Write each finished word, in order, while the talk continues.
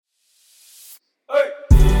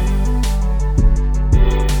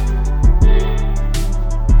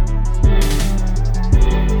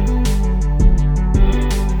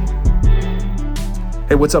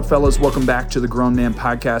What's up, fellas? Welcome back to the Grown Man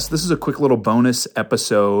Podcast. This is a quick little bonus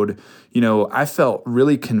episode. I felt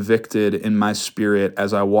really convicted in my spirit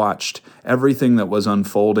as I watched everything that was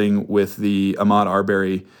unfolding with the Ahmaud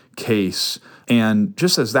Arbery case. And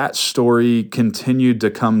just as that story continued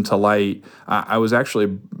to come to light,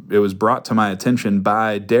 it was brought to my attention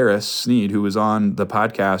by Darris, Sneed, who was on the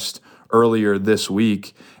podcast earlier this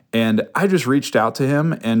week. And I just reached out to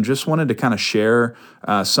him and just wanted to kind of share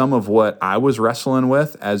some of what I was wrestling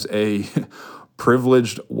with as a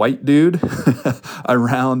privileged white dude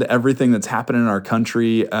around everything that's happening in our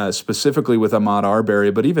country, specifically with Ahmaud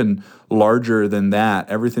Arbery, but even larger than that,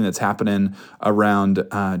 everything that's happening around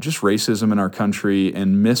just racism in our country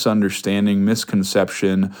and misunderstanding,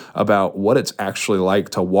 misconception about what it's actually like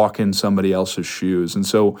to walk in somebody else's shoes. And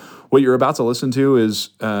so what you're about to listen to is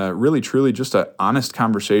really, truly just an honest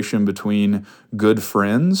conversation between good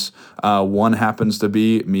friends. One happens to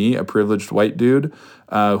be me, a privileged white dude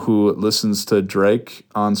who listens to Drake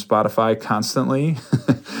on Spotify constantly,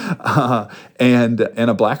 and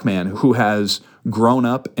a black man who has grown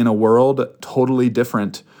up in a world totally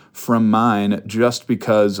different from mine just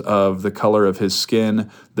because of the color of his skin,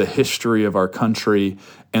 the history of our country,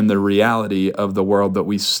 and the reality of the world that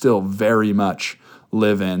we still very much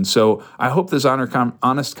live in. So I hope this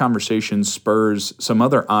honest conversation spurs some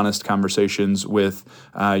other honest conversations with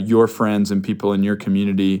your friends and people in your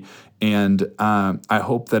community. And I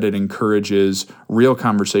hope that it encourages real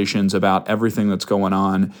conversations about everything that's going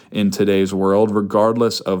on in today's world,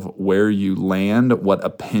 regardless of where you land, what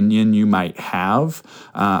opinion you might have.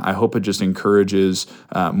 I hope it just encourages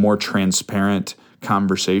more transparent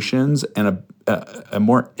conversations and a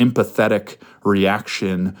more empathetic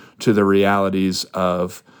reaction to the realities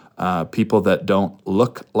of people that don't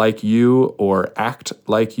look like you or act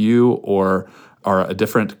like you or are a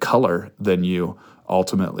different color than you.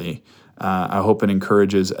 Ultimately, I hope it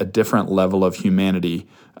encourages a different level of humanity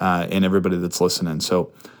in everybody that's listening.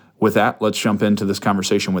 So with that, let's jump into this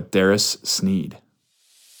conversation with Darris Sneed.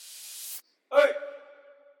 Hey.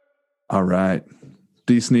 All right.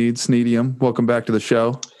 D. Sneed, Sneedium, welcome back to the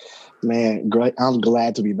show. Man, great. I'm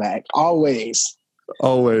glad to be back. Always,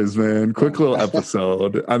 man. Quick little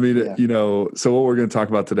episode. I mean, so what we're going to talk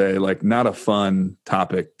about today, like not a fun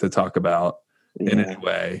topic to talk about in any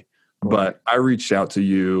way. But I reached out to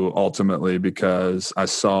you ultimately because I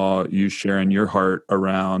saw you sharing your heart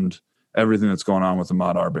around everything that's going on with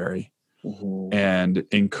Ahmaud Arbery and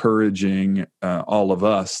encouraging all of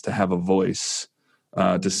us to have a voice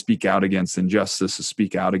to speak out against injustice, to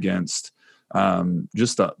speak out against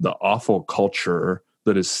just the awful culture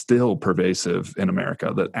that is still pervasive in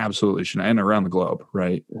America that absolutely should, and around the globe,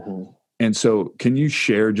 right? And so can you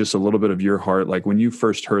share just a little bit of your heart? Like when you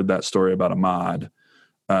first heard that story about Ahmaud,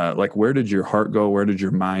 like where did your heart go? Where did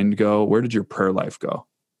your mind go? Where did your prayer life go?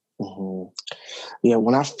 Yeah,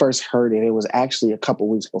 when I first heard it, it was actually a couple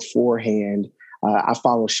weeks beforehand. I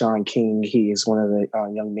follow Sean King. He is one of the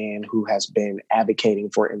young men who has been advocating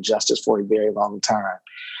for injustice for a very long time.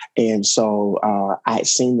 And so I had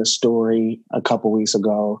seen the story a couple weeks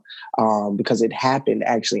ago because it happened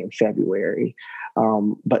actually in February.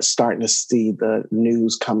 But starting to see the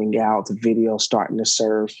news coming out, the video starting to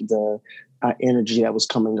surf, the energy that was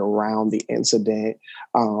coming around the incident,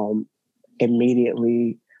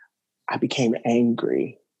 immediately I became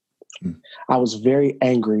angry. I was very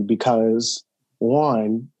angry because,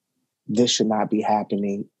 one, this should not be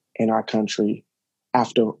happening in our country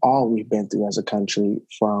after all we've been through as a country,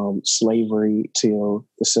 from slavery to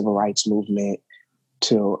the civil rights movement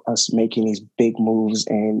to us making these big moves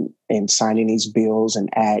and signing these bills and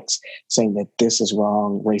acts saying that this is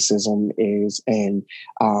wrong, racism is, and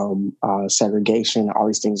segregation, all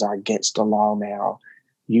these things are against the law now.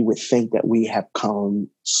 You would think that we have come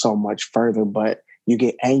so much further, but you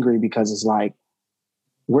get angry because it's like,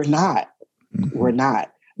 we're not.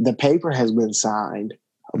 The paper has been signed,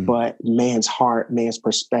 but man's heart, man's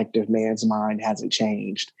perspective, man's mind hasn't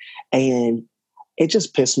changed. And it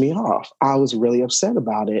just pissed me off. I was really upset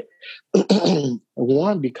about it.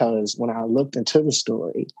 One, because when I looked into the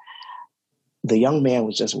story, the young man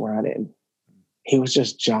was just running. He was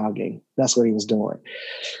just jogging. That's what he was doing.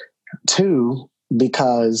 Two,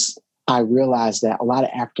 because I realized that a lot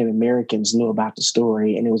of African Americans knew about the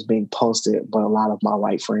story and it was being posted, but a lot of my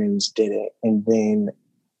white friends didn't. And then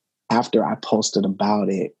after I posted about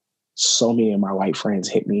it, so many of my white friends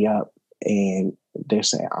hit me up and they're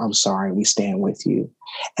saying, I'm sorry, we stand with you.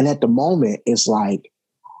 And at the moment, it's like,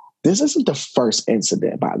 this isn't the first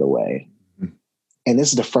incident, by the way. And this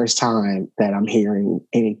is the first time that I'm hearing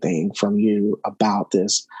anything from you about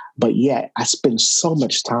this. But yet I spend so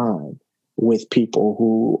much time with people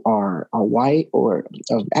who are white or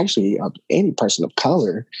actually any person of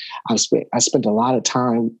color. I spent a lot of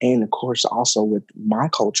time, and of course also with my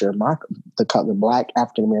culture, the Black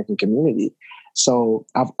African American community. So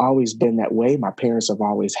I've always been that way. My parents have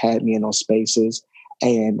always had me in those spaces,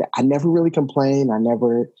 and I never really complain. I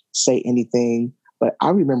never say anything. But I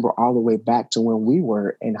remember all the way back to when we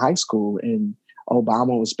were in high school and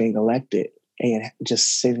Obama was being elected, and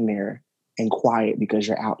just sitting there and quiet because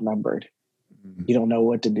you're outnumbered. You don't know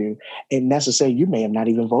what to do. And necessarily, you may have not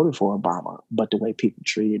even voted for Obama, but the way people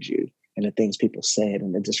treated you and the things people said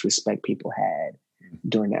and the disrespect people had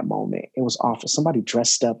during that moment, it was awful. Somebody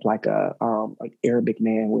dressed up like a like Arabic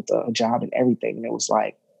man with a job and everything. And it was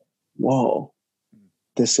like, whoa,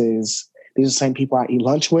 these are the same people I eat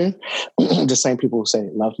lunch with, the same people who say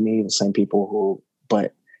they love me, the same people who,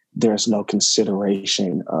 but there's no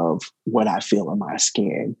consideration of what I feel in my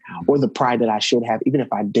skin or the pride that I should have. Even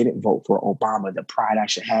if I didn't vote for Obama, the pride I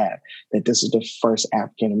should have that this is the first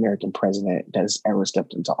African-American president that has ever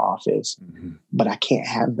stepped into office. Mm-hmm. But I can't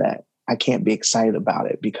have that. I can't be excited about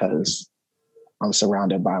it because I'm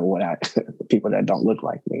surrounded by people that don't look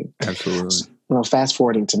like me. Absolutely. So, fast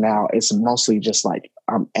forwarding to now, it's mostly just like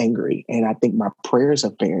I'm angry. And I think my prayers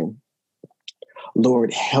have been,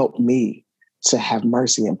 Lord, help me to have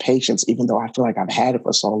mercy and patience, even though I feel like I've had it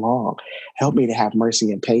for so long. Help me to have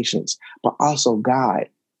mercy and patience. But also, God,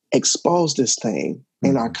 expose this thing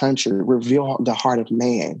in our country, reveal the heart of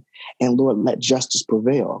man, and Lord, let justice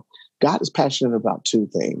prevail. God is passionate about two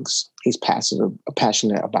things. He's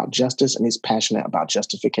passionate about justice, and he's passionate about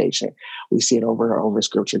justification. We see it over and over in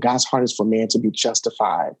scripture. God's heart is for man to be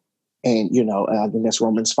justified. And, I think that's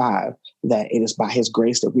Romans 5, that it is by his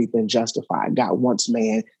grace that we've been justified. God wants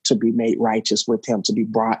man to be made righteous with him, to be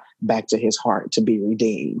brought back to his heart, to be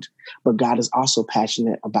redeemed. But God is also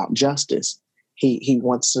passionate about justice. He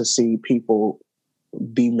wants to see people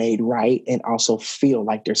be made right and also feel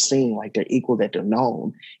like they're seen, like they're equal, that they're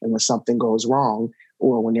known. And when something goes wrong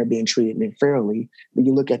or when they're being treated unfairly, when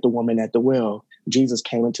you look at the woman at the well, Jesus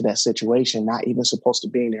came into that situation, not even supposed to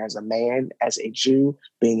be there as a man, as a Jew,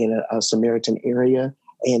 being in a Samaritan area,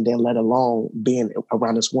 and then let alone being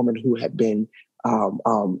around this woman who had been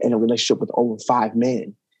in a relationship with over 5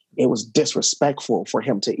 men. It was disrespectful for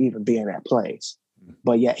him to even be in that place.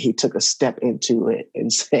 But yet he took a step into it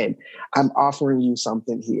and said, I'm offering you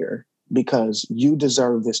something here because you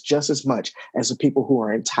deserve this just as much as the people who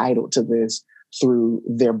are entitled to this through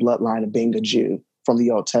their bloodline of being a Jew from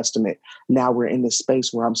the Old Testament. Now we're in this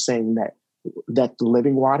space where I'm saying that the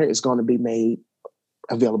living water is going to be made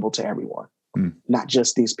available to everyone, not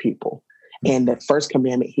just these people. And the first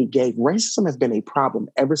commandment he gave, racism has been a problem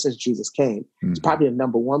ever since Jesus came. It's probably the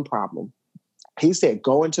number one problem. He said,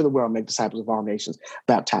 go into the world, make disciples of all nations,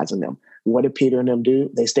 baptizing them. What did Peter and them do?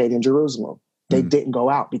 They stayed in Jerusalem. They didn't go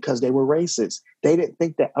out because they were racist. They didn't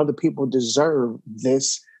think that other people deserved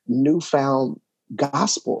this newfound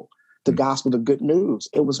gospel, the gospel, the good news.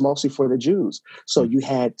 It was mostly for the Jews. So you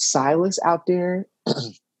had Silas out there.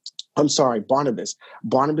 Barnabas.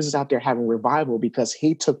 Barnabas is out there having revival because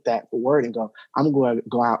he took that word and I'm going to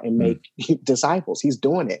go out and make disciples. He's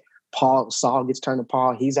doing it. Saul gets turned to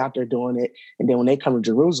Paul. He's out there doing it. And then when they come to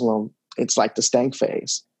Jerusalem, it's like the stank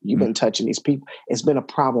phase. You've been touching these people. It's been a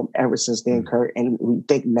problem ever since then, Kurt. And we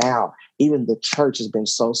think now, even the church has been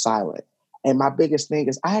so silent. And my biggest thing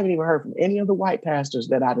is I haven't even heard from any of the white pastors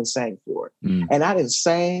that I done sang for. And I didn't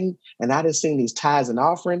sing, and I didn't sing these tithes and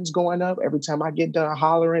offerings going up every time I get done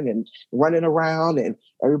hollering and running around. And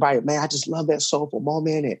everybody, man, I just love that soulful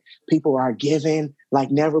moment. And people are giving like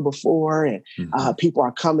never before. And people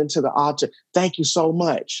are coming to the altar. Thank you so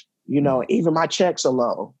much. Even my checks are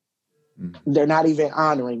low. They're not even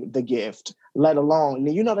honoring the gift, let alone,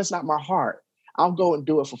 that's not my heart. I'll go and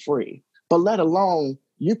do it for free. But let alone,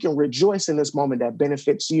 you can rejoice in this moment that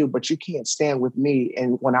benefits you, but you can't stand with me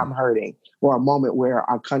and when I'm hurting or a moment where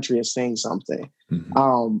our country is saying something.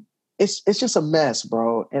 It's just a mess,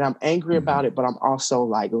 bro. And I'm angry about it, but I'm also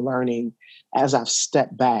like learning as I've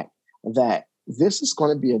stepped back that this is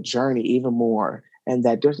going to be a journey even more, and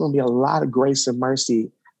that there's going to be a lot of grace and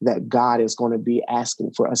mercy that God is going to be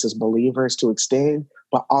asking for us as believers to extend.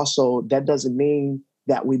 But also that doesn't mean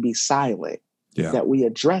that we be silent. Yeah. That we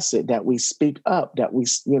address it, that we speak up, that we,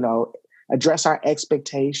 address our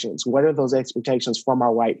expectations. What are those expectations from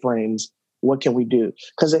our white friends? What can we do?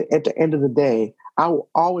 Because at the end of the day, I will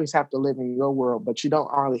always have to live in your world, but you don't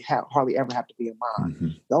hardly ever have to be in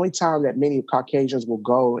mine. The only time that many Caucasians will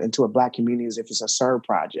go into a Black community is if it's a serve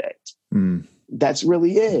project. That's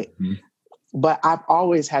really it. But I've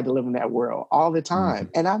always had to live in that world all the time.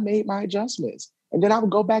 And I made my adjustments. And then I would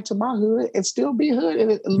go back to my hood and still be hood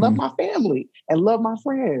and love my family and love my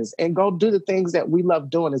friends and go do the things that we love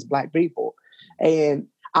doing as Black people. And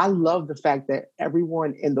I love the fact that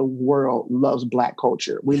everyone in the world loves Black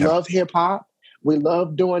culture. We love hip hop. We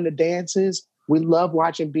love doing the dances. We love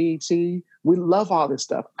watching BET. We love all this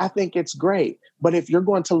stuff. I think it's great. But if you're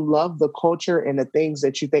going to love the culture and the things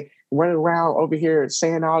that you think, running around over here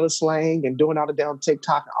saying all the slang and doing all the damn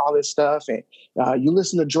TikTok and all this stuff, and you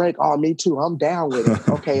listen to Drake, oh, me too, I'm down with it.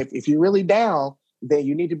 Okay, if you're really down, then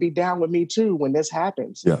you need to be down with me too when this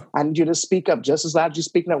happens. Yeah. I need you to speak up just as loud as you're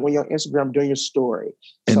speaking up when you're on Instagram doing your story.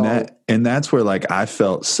 And that's where like I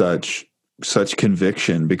felt such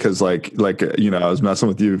conviction, because like you know, I was messing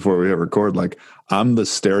with you before we hit record. Like, I'm the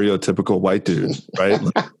stereotypical white dude, right?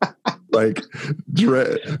 like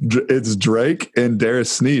it's Drake and Darris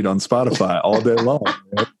Sneed on Spotify all day long.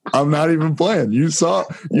 Man. I'm not even playing. You saw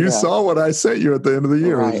what I sent you at the end of the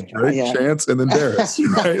year. Right. It was Drake, Chance, and then Darris,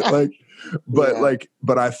 right?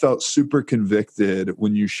 But I felt super convicted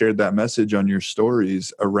when you shared that message on your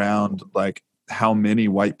stories around like how many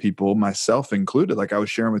white people, myself included, like I was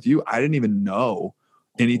sharing with you, I didn't even know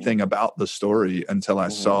anything about the story until I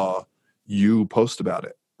saw you post about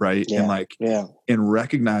it. Right. And and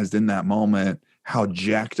recognized in that moment how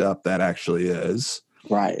jacked up that actually is.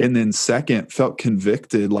 Right. And then second, felt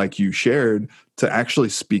convicted, like you shared, to actually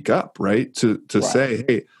speak up, right? To say,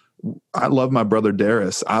 hey, I love my brother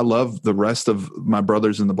Darris. I love the rest of my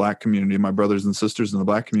brothers in the Black community, my brothers and sisters in the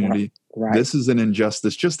Black community. Right. This is an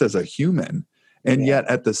injustice just as a human. And yet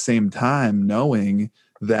at the same time, knowing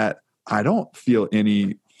that I don't feel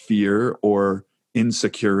any fear or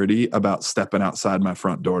insecurity about stepping outside my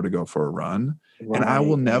front door to go for a run. And I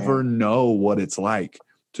will never know what it's like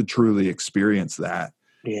to truly experience that.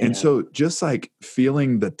 Yeah. And so just like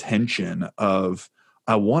feeling the tension of,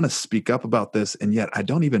 I want to speak up about this, and yet I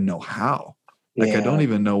don't even know how. Like, I don't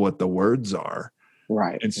even know what the words are.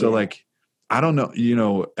 Right. And so like, I don't know, you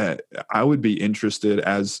know, I would be interested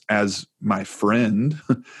as my friend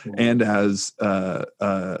and as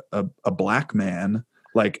a Black man,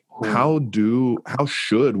 like how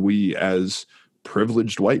should we as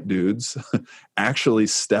privileged white dudes actually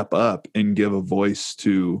step up and give a voice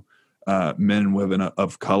to men and women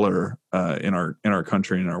of color in our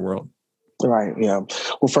country and in our world? Right. Yeah.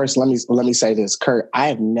 Well, first, let me say this, Kurt. I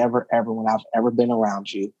have never, ever, when I've ever been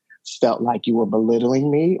around you, felt like you were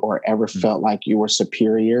belittling me or ever felt like you were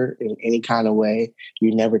superior in any kind of way.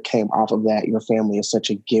 You never came off of that. Your family is such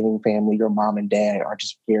a giving family. Your mom and dad are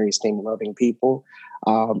just very esteemed, loving people.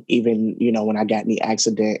 Even, you know, when I got in the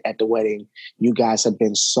accident at the wedding, you guys have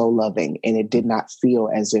been so loving, and it did not feel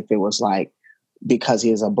as if it was like, because he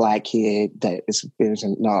is a Black kid that is,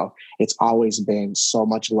 no, it's always been so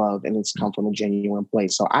much love, and it's come from a genuine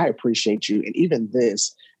place. So I appreciate you. And even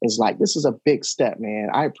this is like, this is a big step, man.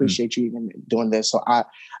 I appreciate you even doing this. So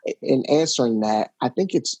in answering that, I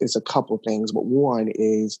think it's a couple things, but one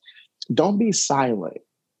is, don't be silent.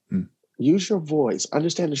 Use your voice.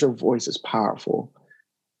 Understand that your voice is powerful.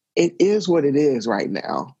 It is what it is right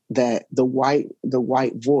now, that the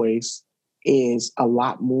white voice is a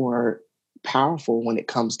lot more powerful when it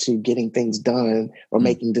comes to getting things done or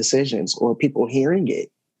making decisions or people hearing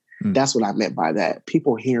it. That's what I meant by that.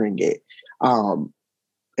 People hearing it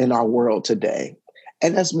in our world today.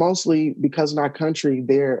 And that's mostly because in our country,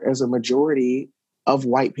 there is a majority of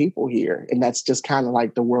white people here. And that's just kind of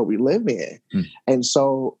like the world we live in. And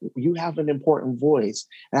so you have an important voice.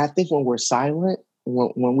 And I think when we're silent,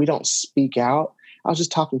 when we don't speak out, I was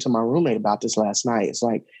just talking to my roommate about this last night. It's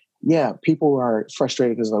like, yeah, people are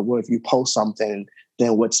frustrated because like, well, if you post something,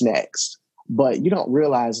 then what's next? But you don't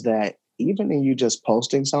realize that even in you just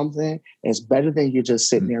posting something, it's better than you just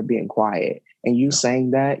sitting there being quiet. And you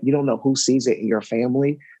saying that, you don't know who sees it in your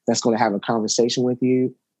family that's going to have a conversation with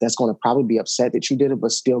you, that's going to probably be upset that you did it,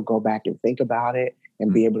 but still go back and think about it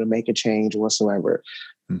and be able to make a change whatsoever.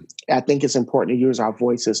 I think it's important to use our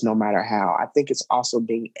voices no matter how. I think it's also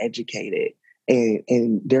being educated.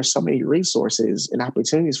 And there's so many resources and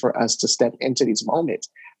opportunities for us to step into these moments.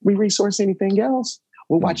 We resource anything else.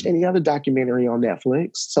 We'll watch any other documentary on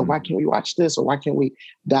Netflix. So why can't we watch this? Or why can't we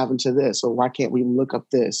dive into this? Or why can't we look up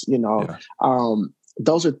this? You know,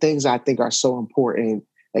 those are things I think are so important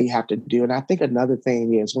that you have to do. And I think another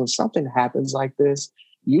thing is when something happens like this,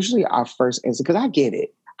 usually our first instinct, because I get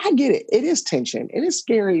it. It is tension. It is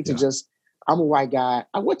scary to just, I'm a white guy.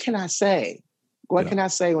 What can I say? What can I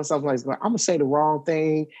say when something like, I'm going to say the wrong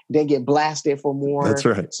thing, then get blasted for more. That's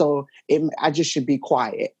right. So I just should be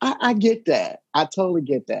quiet. I get that. I totally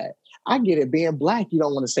get that. I get it. Being Black, you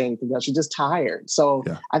don't want to say anything else. You're just tired. So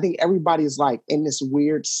I think everybody's like in this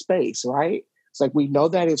weird space, right? It's like, we know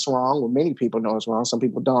that it's wrong. Well, many people know it's wrong. Some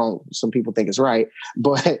people don't. Some people think it's right.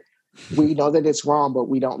 But we know that it's wrong, but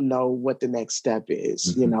we don't know what the next step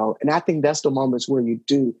is, you know? And I think that's the moments where you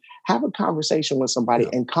do have a conversation with somebody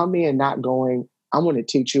and come in not going, I'm going to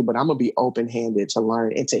teach you, but I'm going to be open-handed to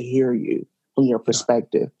learn and to hear you from your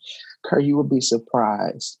perspective. Kerr, you would be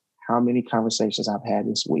surprised how many conversations I've had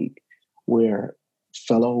this week where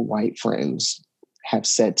fellow white friends have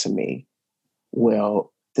said to me,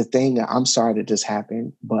 well, the thing, I'm sorry that this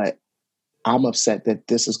happened, but I'm upset that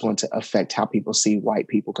this is going to affect how people see white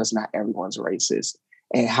people because not everyone's racist.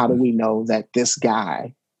 And how do we know that this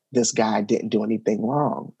guy didn't do anything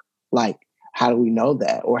wrong? Like, how do we know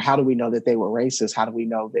that? Or how do we know that they were racist? How do we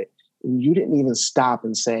know that you didn't even stop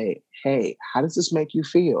and say, hey, how does this make you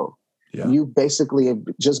feel? Yeah. You basically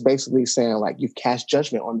saying like you've cast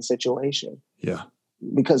judgment on the situation. Yeah.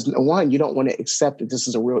 Because one, you don't want to accept that this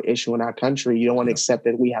is a real issue in our country. You don't want to accept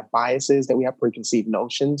that we have biases, that we have preconceived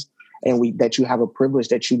notions, and that you have a privilege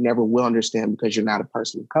that you never will understand because you're not a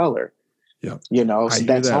person of color. Yeah. You know, so I hear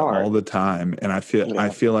that's that hard. All the time. And I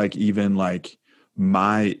feel like even like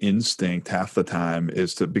my instinct half the time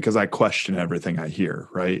is because I question everything I hear.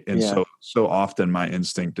 Right. And so often my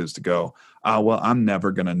instinct is to go, well, I'm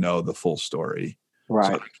never going to know the full story. Right.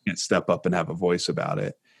 So I can't step up and have a voice about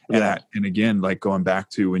it. And again, like going back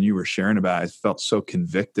to when you were sharing about it, I felt so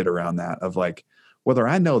convicted around that of like, whether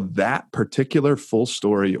I know that particular full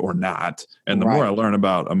story or not. And the more I learn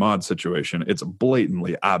about Ahmad's situation, it's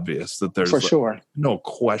blatantly obvious that there's no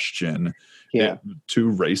question.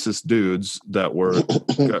 Two racist dudes that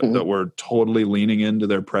were totally leaning into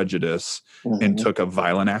their prejudice and took a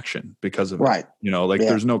violent action because of it. You know, like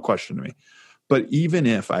there's no question to me. But even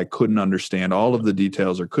if I couldn't understand all of the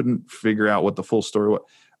details or couldn't figure out what the full story was,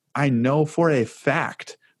 I know for a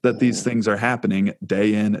fact that these things are happening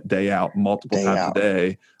day in, day out, multiple times a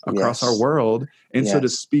day across our world. And so to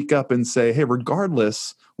speak up and say, hey,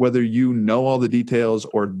 regardless whether you know all the details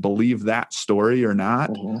or believe that story or not,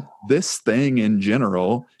 this thing in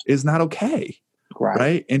general is not okay.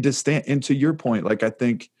 Right. And to stand, and to your point, like, I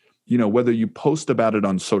think, you know, whether you post about it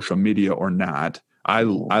on social media or not, I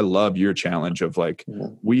love your challenge of like,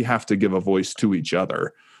 we have to give a voice to each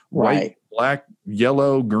other. White, black,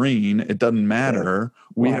 yellow, green, it doesn't matter.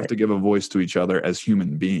 We have to give a voice to each other as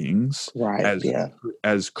human beings,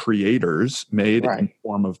 as creators made in the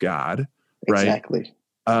form of God. Right. Exactly.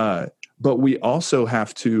 But we also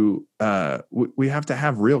have to we have to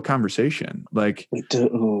have real conversation. Like we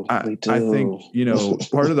do. I think, you know,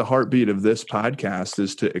 part of the heartbeat of this podcast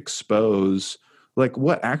is to expose like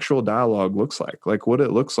what actual dialogue looks like what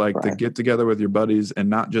it looks like to get together with your buddies and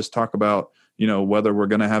not just talk about, you know, whether we're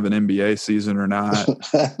going to have an NBA season or not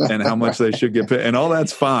and how much they should get paid and all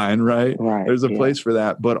that's fine. Right. There's a place for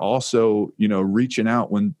that. But also, you know, reaching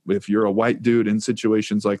out if you're a white dude in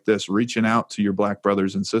situations like this, reaching out to your black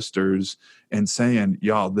brothers and sisters and saying,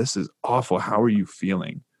 y'all, this is awful. How are you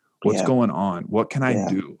feeling? What's going on? What can I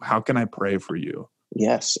do? How can I pray for you?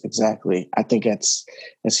 Yes, exactly. I think it's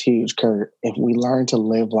huge, Kurt. If we learn to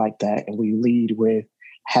live like that and we lead with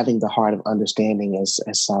having the heart of understanding, as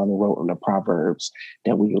Solomon wrote in the Proverbs,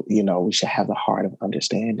 that we should have the heart of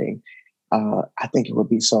understanding. I think it would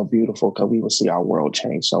be so beautiful because we will see our world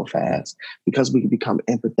change so fast because we become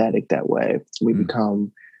empathetic that way.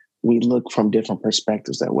 We look from different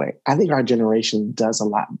perspectives that way. I think our generation does a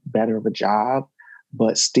lot better of a job,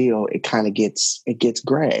 but still it gets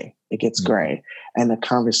gray. It gets gray. And the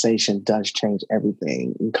conversation does change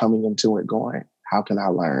everything. And coming into it going, how can I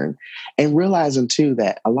learn? And realizing too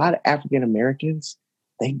that a lot of African Americans,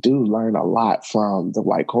 they do learn a lot from the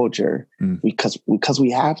white culture because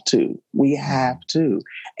we have to. We have to.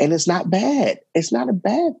 And it's not bad. It's not a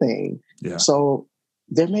bad thing. Yeah. So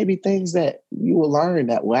there may be things that you will learn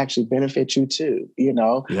that will actually benefit you too, you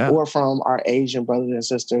know, or from our Asian brothers and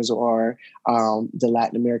sisters or the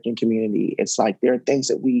Latin American community. It's like there are things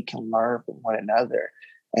that we can learn from one another,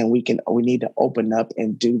 and we need to open up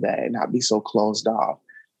and do that and not be so closed off.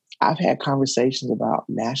 I've had conversations about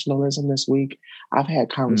nationalism this week. I've had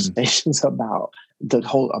conversations about the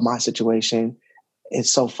whole of my situation.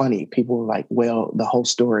 It's so funny. People were like, well, the whole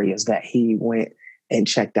story is that he went and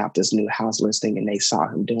checked out this new house listing and they saw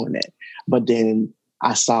him doing it. But then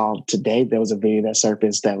I saw today there was a video that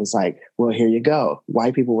surfaced that was like, well, here you go.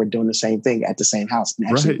 White people were doing the same thing at the same house and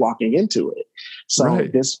actually walking into it. So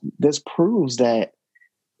this proves that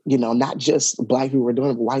not just black people were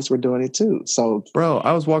doing it, but whites were doing it too. So, bro,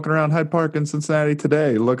 I was walking around Hyde Park in Cincinnati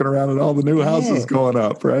today, looking around at all the new houses going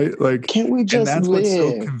up, right? Like, can't we just and that's live? what's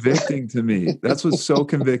so convicting to me. That's what's so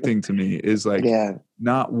convicting to me is like,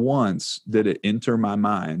 not once did it enter my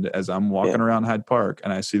mind as I'm walking around Hyde Park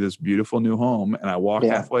and I see this beautiful new home and I walk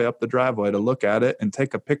halfway up the driveway to look at it and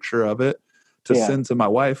take a picture of it to send to my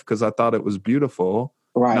wife because I thought it was beautiful.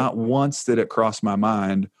 Right. Not once did it cross my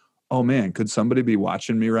mind, oh man, could somebody be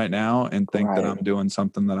watching me right now and think that I'm doing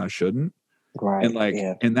something that I shouldn't? Right. And like,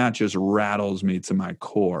 and that just rattles me to my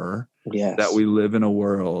core that we live in a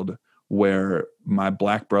world where my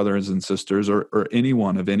black brothers and sisters or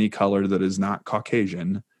anyone of any color that is not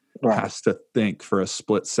Caucasian has to think for a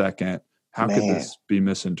split second, how could this be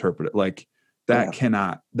misinterpreted? Like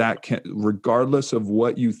that regardless of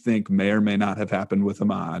what you think may or may not have happened with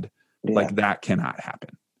Ahmad, like that cannot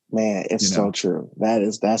happen. Man, it's so true.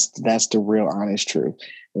 That's the real honest truth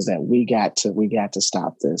is that we got to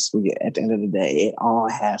stop this. At the end of the day, it all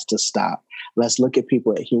has to stop. Let's look at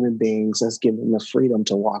people as human beings. Let's give them the freedom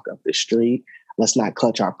to walk up the street. Let's not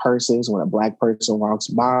clutch our purses when a black person walks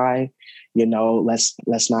by.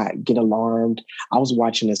 Let's not get alarmed. I was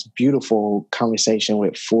watching this beautiful conversation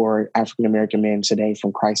with 4 African-American men today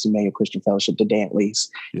from Christ Emmanuel Christian Fellowship, the Dantleys.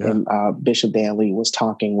 And Bishop Dantley was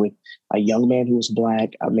talking with a young man who was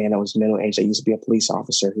black, a man that was middle-aged, that used to be a police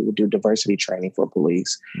officer who would do diversity training for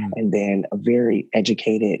police. And then a very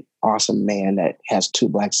educated, awesome man that has 2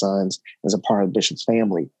 black sons as a part of Bishop's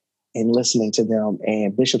family. And listening to them,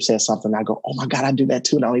 and Bishop said something, I go, oh my God, I do that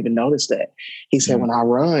too. And I don't even notice that. He said, when I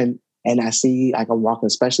run, and I see like I'm walking,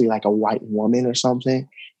 especially like a white woman or something,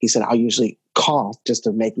 he said, I'll usually cough just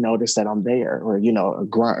to make notice that I'm there or, a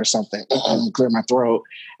grunt or something, clear my throat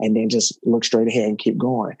and then just look straight ahead and keep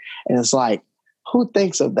going. And it's like, who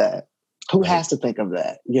thinks of that? Who has to think of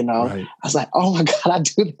that? I was like, oh my God, I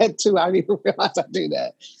do that too. I didn't even realize I do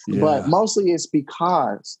that. But mostly it's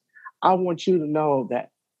because I want you to know that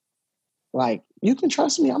like, you can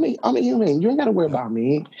trust me. I'm a human. You ain't got to worry about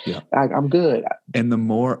me. I'm good. And the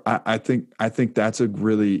more I think that's a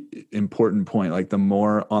really important point. Like the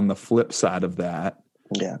more on the flip side of that,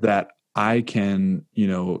 that I can,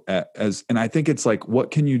 and I think it's like, what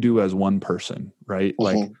can you do as one person, right?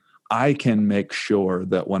 Like I can make sure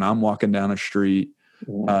that when I'm walking down a street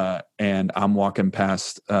and I'm walking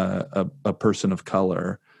past a person of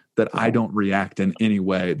color, that I don't react in any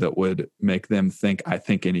way that would make them think I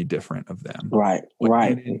think any different of them. Right.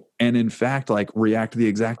 And in fact, like react the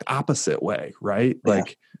exact opposite way, right?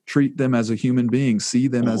 Like treat them as a human being, see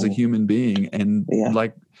them as a human being and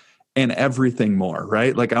and everything more,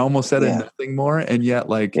 right? Like I almost said nothing more. And yet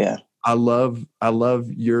like, I love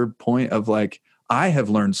your point of like, I have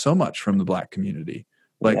learned so much from the black community,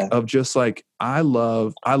 like of just like, I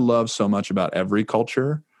love so much about every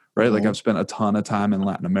culture. Right. Like I've spent a ton of time in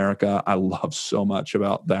Latin America. I love so much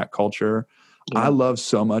about that culture. I love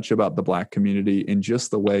so much about the black community and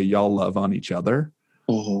just the way y'all love on each other.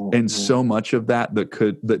 And so much of that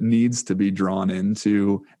needs to be drawn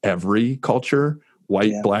into every culture,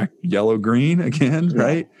 white, black, yellow, green again.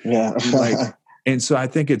 Right. And so I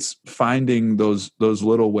think it's finding those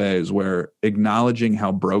little ways where acknowledging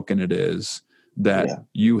how broken it is that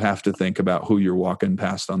you have to think about who you're walking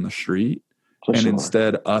past on the street.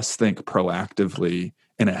 Instead us think proactively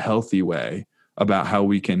in a healthy way about how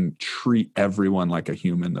we can treat everyone like a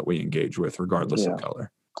human that we engage with, regardless of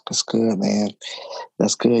color. That's good, man.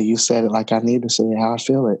 That's good. You said it like I need to say it, how I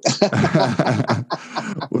feel it.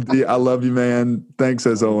 Well, D, I love you, man. Thanks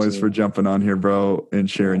as always for jumping on here, bro, and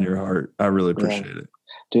sharing your heart. I really appreciate it.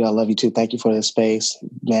 Dude, I love you too. Thank you for this space.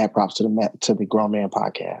 Mad props to the Grown Man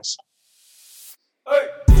Podcast.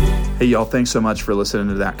 Hey, y'all, thanks so much for listening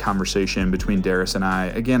to that conversation between Darris and I.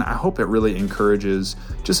 Again, I hope it really encourages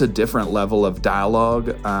just a different level of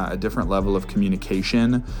dialogue, a different level of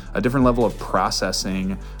communication, a different level of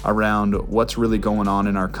processing around what's really going on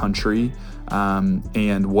in our country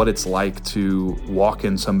and what it's like to walk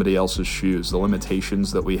in somebody else's shoes, the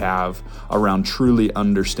limitations that we have around truly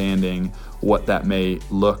understanding what that may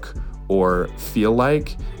look or feel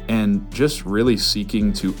like, and just really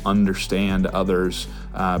seeking to understand others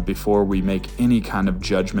before we make any kind of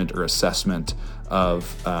judgment or assessment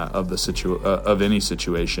of any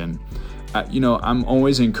situation. I'm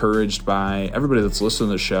always encouraged by everybody that's listening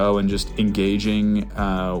to the show and just engaging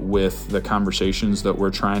with the conversations that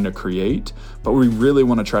we're trying to create. But we really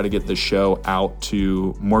want to try to get the show out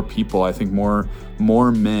to more people. I think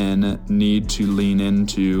more men need to lean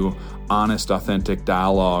into honest, authentic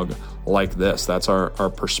dialogue like this. That's our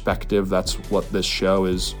perspective. That's what this show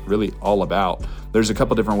is really all about. There's a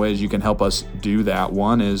couple different ways you can help us do that.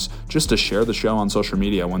 One is just to share the show on social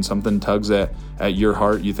media. When something tugs at your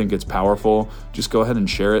heart, you think it's powerful, just go ahead and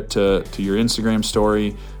share it to your Instagram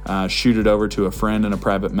story, shoot it over to a friend in a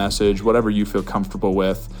private message, whatever you feel comfortable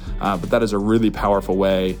with. But that is a really powerful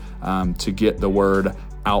way to get the word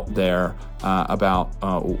out there about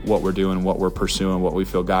what we're doing, what we're pursuing, what we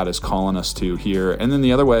feel God is calling us to here. And then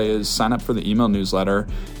the other way is sign up for the email newsletter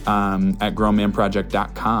at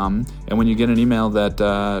grownmanproject.com. And when you get an email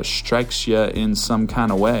that strikes you in some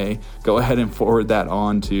kind of way, go ahead and forward that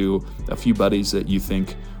on to a few buddies that you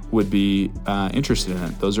think would be interested in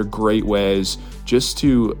it. Those are great ways just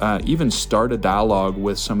to even start a dialogue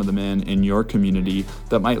with some of the men in your community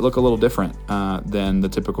that might look a little different than the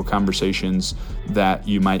typical conversations that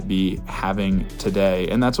you might be having today.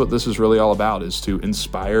 And that's what this is really all about, is to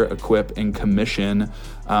inspire, equip, and commission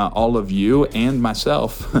all of you and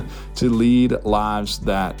myself to lead lives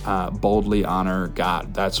that boldly honor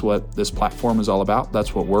God. That's what this platform is all about.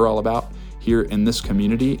 That's what we're all about here in this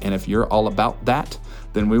community. And if you're all about that,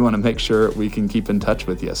 then we want to make sure we can keep in touch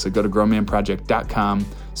with you. So go to grownmanproject.com,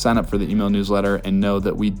 sign up for the email newsletter, and know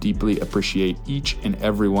that we deeply appreciate each and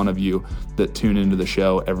every one of you that tune into the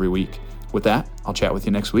show every week. With that, I'll chat with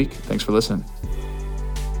you next week. Thanks for listening.